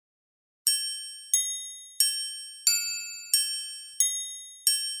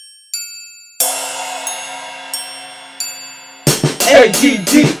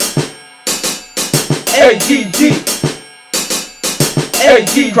ADD, ADD,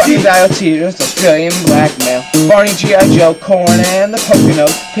 ADD. Crocidile teeters, Australian blackmail. Barney, G.I. Joe, corn, and the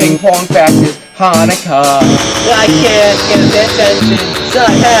Pokonoes. Ping pong faxes, Hanukkah. I can't pay attention, cause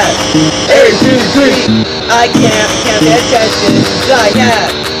I have ADD, I can't pay attention, cause I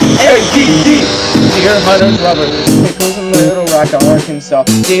have ADD. Deer hunters, rubbers, Pickles in Little Rock, Arkansas.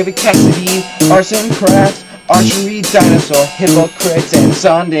 David Cassidy, arson crafts, Archery, Dinosaurs, Hypocrites, and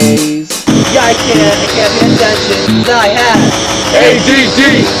Sundaes. Yeah, I can't pay attention, cause I have ADD,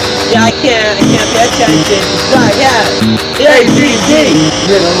 Yeah, I can't pay attention, cause I have ADD.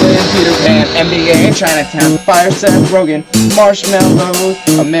 Ritalin, Peter Pan, NBA in Chinatown. Fire, Seth Rogan, Marsh, mellows,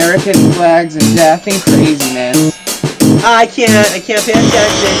 American flags, and death and craziness. I can't pay attention,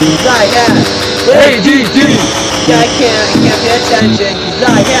 cause I have ADD, Yeah, I can't pay attention, cause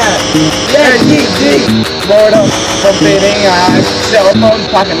I have ADD. Boredom, forbidding eyes, cell phones,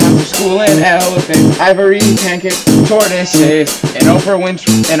 pocket monsters, school and elephants, Ivery, Pancakes, Tortoises, and Oprah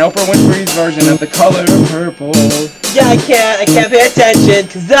Winfrey's version of the color purple. Yeah, I can't pay attention,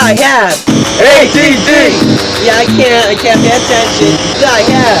 cause I have ADD, Yeah, I can't pay attention, cause I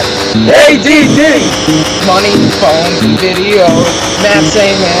have ADD. Money, phones, and videos, maps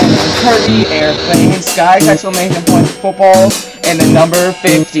saying man, curvy airplanes, skies, exclamation points, footballs, and the number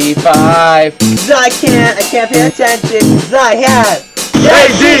 55. Cause I can't pay attention, cause I have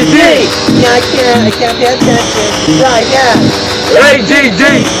ADD, Yeah, I can't pay attention, cause I have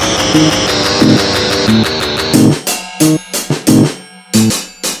ADD.